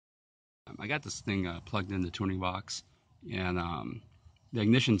I got this thing plugged into TuningBox, and the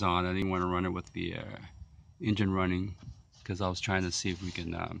ignition's on. I didn't want to run it with the engine running because I was trying to see if we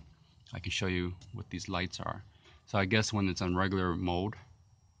can I can show you what these lights are. So I guess when it's on regular mode,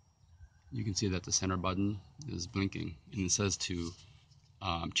 you can see that the center button is blinking, and it says to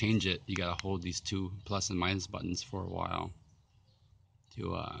change it, you gotta hold these two plus and minus buttons for a while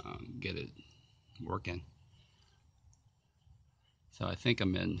to get it working. So I think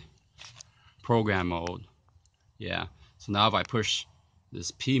I'm in program mode. Yeah, so now if I push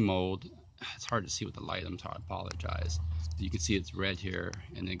this P mode, it's hard to see with the light, I apologize. You can see it's red here,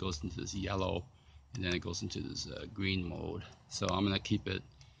 and it goes into this yellow, and then it goes into this green mode. So I'm gonna keep it,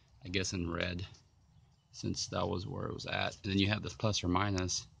 I guess, in red, since that was where it was at. And then you have this plus or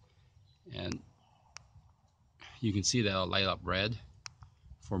minus, and you can see that it'll light up red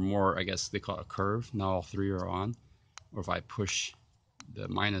for more, I guess they call it a curve. Now all three are on. Or if I push the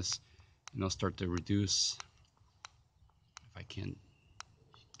minus, and it'll start to reduce. If I can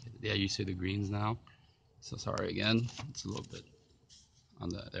get it. Yeah, you see the greens now. So sorry again, it's a little bit on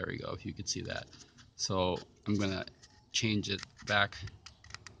the, there we go, if you could see that. So I'm gonna change it back,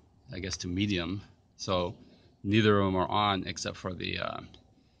 I guess, to medium. So neither of them are on except for the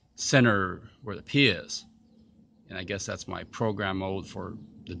center where the P is. And I guess that's my program mode for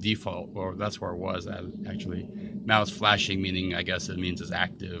the default, or that's where it was at actually. Now it's flashing, meaning I guess it means it's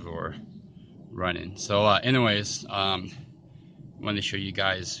active or running. So anyways, I want to show you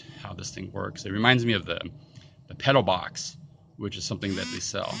guys how this thing works. It reminds me of the pedal box, which is something that they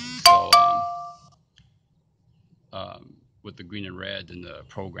sell. So with the green and red and the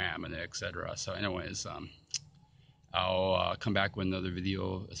program and etc. So anyways, I'll come back with another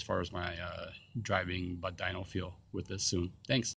video as far as my driving butt dyno feel with this soon. Thanks.